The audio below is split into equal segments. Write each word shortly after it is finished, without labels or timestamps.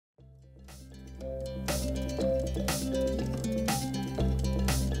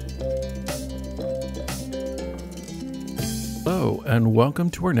and welcome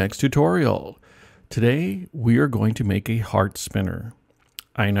to our next tutorial. Today we are going to make a heart spinner.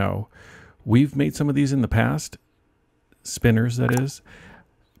 I know we've made some of these in the past, spinners that is,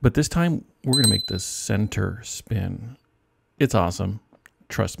 but this time we're going to make the center spin. It's awesome.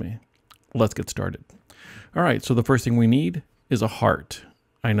 Trust me. Let's get started. All right, so the first thing we need is a heart.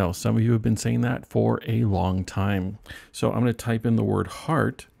 I know some of you have been saying that for a long time. So I'm going to type in the word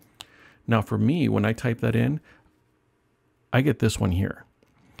heart. Now for me, when I type that in, I get this one here.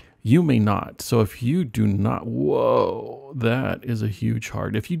 You may not. So if you do not, whoa, that is a huge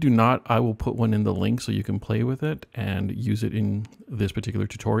heart. If you do not, I will put one in the link so you can play with it and use it in this particular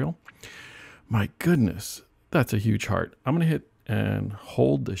tutorial. My goodness, that's a huge heart. I'm going to hit and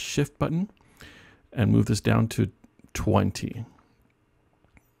hold the shift button and move this down to 20.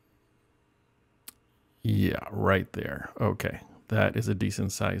 Yeah, right there. Okay. That is a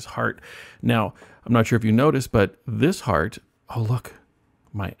decent size heart. Now, I'm not sure if you noticed, but this heart, oh look,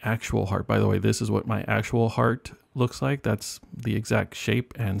 my actual heart. By the way, this is what my actual heart looks like. That's the exact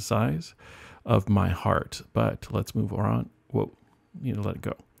shape and size of my heart. But let's move on. Whoa, need to let it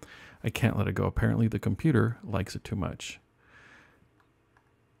go. I can't let it go. Apparently the computer likes it too much.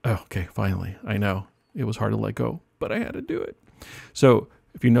 Oh, okay, finally. I know it was hard to let go, but I had to do it. So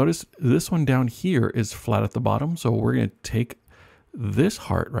if you notice, this one down here is flat at the bottom. So we're going to take this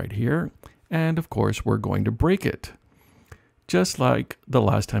heart right here, and of course we're going to break it, just like the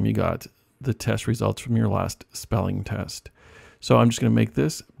last time you got the test results from your last spelling test. So I'm just going to make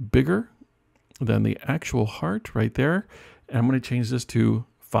this bigger than the actual heart right there, and I'm going to change this to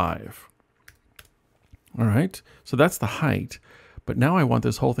 5. All right, so that's the height, but now I want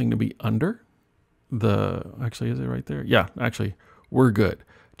this whole thing to be under the, actually, is it right there? Yeah, actually we're good.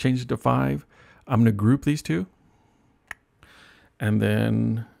 Change it to 5. I'm going to group these two. And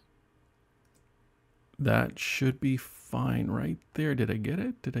then that should be fine right there. Did I get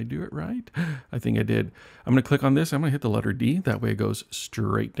it? Did I do it right? I think I did. I'm going to click on this. I'm going to hit the letter D. That way it goes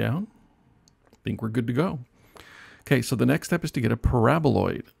straight down. I think we're good to go. Okay, so the next step is to get a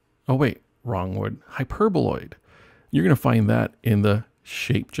paraboloid. Oh, wait, wrong word. Hyperboloid. You're going to find that in the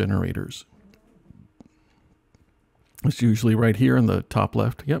shape generators. It's usually right here in the top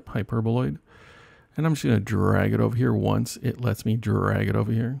left. Yep, hyperboloid. And I'm just going to drag it over here once it lets me drag it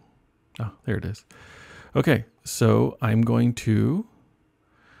over here. Oh, there it is. Okay, so I'm going to,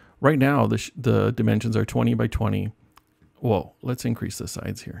 right now the dimensions are 20 by 20. Whoa, let's increase the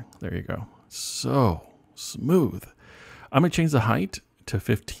sides here. There you go. So smooth. I'm going to change the height to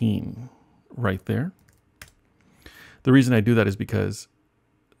 15 right there. The reason I do that is because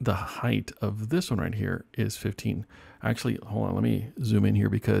the height of this one right here is 15. Actually, hold on, let me zoom in here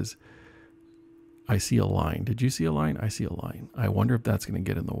because I see a line. Did you see a line? I see a line. I wonder if that's going to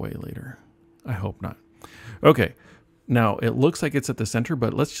get in the way later. I hope not. Okay, now it looks like it's at the center,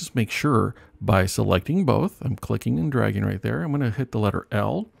 but let's just make sure by selecting both. I'm clicking and dragging right there. I'm going to hit the letter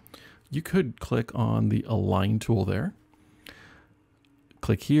L. You could click on the Align tool there.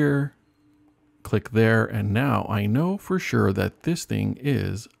 Click here, click there, and now I know for sure that this thing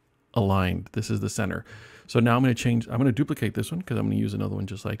is aligned. This is the center. So now I'm going to duplicate this one because I'm going to use another one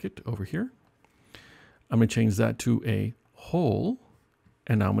just like it over here. I'm going to change that to a whole,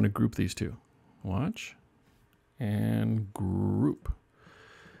 and now I'm going to group these two. Watch, and group.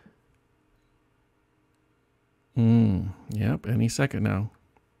 Yep, any second now.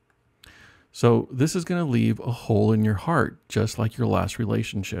 So this is going to leave a hole in your heart, just like your last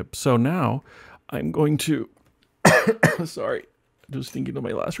relationship. So now I'm going to, sorry, just thinking of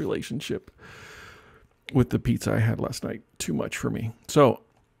my last relationship with the pizza I had last night. Too much for me. So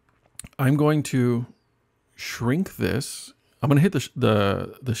I'm going to shrink this. I'm going to hit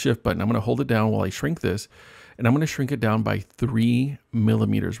the shift button. I'm going to hold it down while I shrink this, and I'm going to shrink it down by 3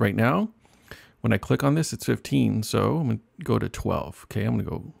 millimeters. Right now, when I click on this, it's 15. So I'm going to go to 12. Okay, I'm going to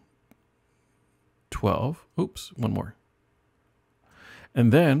go 12. Oops, one more.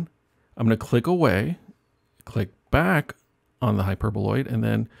 And then I'm going to click away, click back on the hyperboloid, and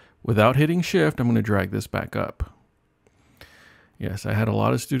then without hitting shift, I'm going to drag this back up. Yes, I had a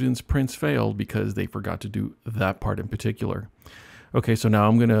lot of students' prints failed because they forgot to do that part in particular. Okay, so now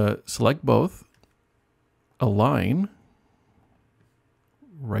I'm going to select both, align,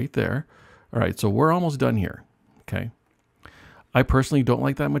 right there. All right, so we're almost done here, okay? I personally don't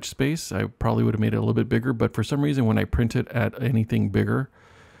like that much space. I probably would have made it a little bit bigger, but for some reason when I print it at anything bigger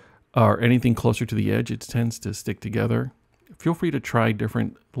or anything closer to the edge, it tends to stick together. Feel free to try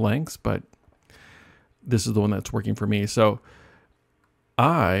different lengths, but this is the one that's working for me. So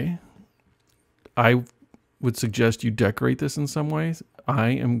I would suggest you decorate this in some ways. I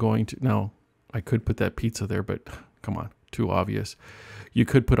am going to, now I could put that pizza there, but come on, too obvious. You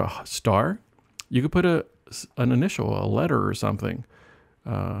could put a star. You could put an initial, a letter or something.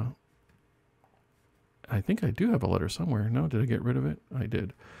 I think I do have a letter somewhere. No, did I get rid of it? I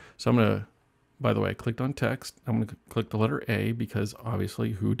did. So I'm going to, by the way, I clicked on text. I'm going to click the letter A because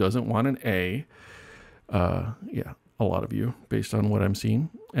obviously who doesn't want an A? Yeah, a lot of you based on what I'm seeing.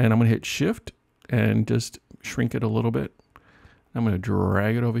 And I'm going to hit Shift and just shrink it a little bit. I'm going to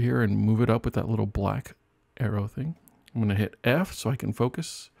drag it over here and move it up with that little black arrow thing. I'm going to hit F so I can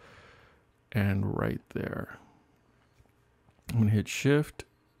focus. And right there. I'm going to hit Shift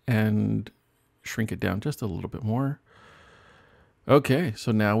and shrink it down just a little bit more. Okay,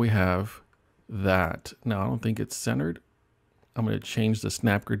 so now we have that. Now I don't think it's centered. I'm going to change the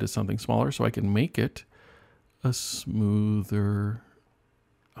snap grid to something smaller so I can make it a smoother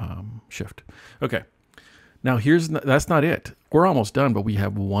shift. Okay, now that's not it. We're almost done, but we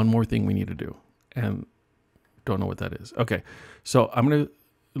have one more thing we need to do, and don't know what that is. Okay, so I'm going to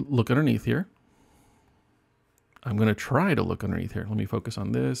look underneath here. I'm going to try to look underneath here. Let me focus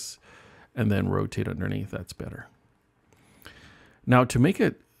on this and then rotate underneath. That's better. Now to make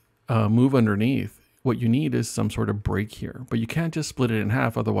it move underneath, what you need is some sort of break here, but you can't just split it in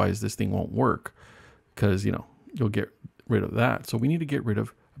half. Otherwise this thing won't work because, you know, you'll get rid of that. So we need to get rid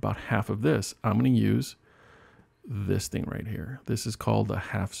of about half of this. I'm going to use this thing right here. This is called a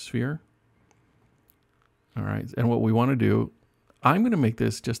half sphere. All right. And what we want to do, I'm going to make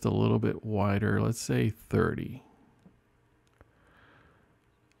this just a little bit wider. Let's say 30.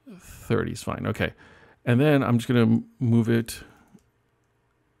 30 is fine. Okay. And then I'm just going to move it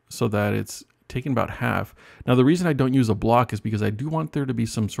so that it's taking about half. Now, the reason I don't use a block is because I do want there to be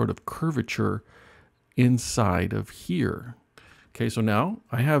some sort of curvature inside of here. Okay, so now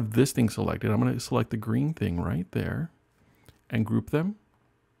I have this thing selected. I'm going to select the green thing right there and group them.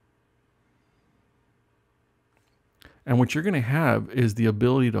 And what you're going to have is the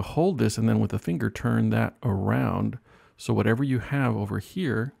ability to hold this and then with a finger turn that around. So whatever you have over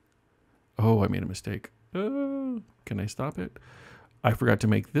here, oh, I made a mistake. Can I stop it? I forgot to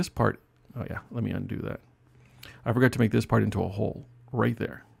make this part. Oh yeah, let me undo that. I forgot to make this part into a hole right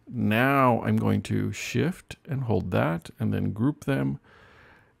there. Now I'm going to shift and hold that and then group them.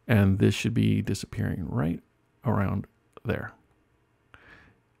 And this should be disappearing right around there.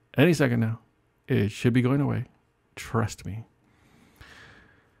 Any second now, it should be going away. Trust me.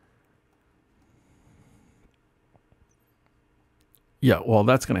 Yeah, well,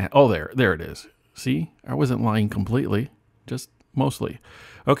 that's going to, oh, there it is. See, I wasn't lying completely, just mostly.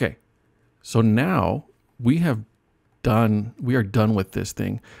 Okay, so now we are done with this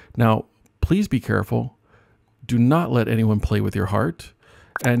thing. Now, please be careful. Do not let anyone play with your heart.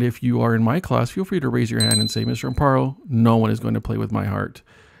 And if you are in my class, feel free to raise your hand and say, Mr. Amparo, no one is going to play with my heart.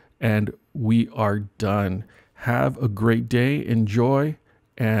 And we are done. Have a great day, enjoy,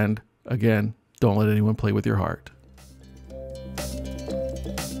 and again, don't let anyone play with your heart.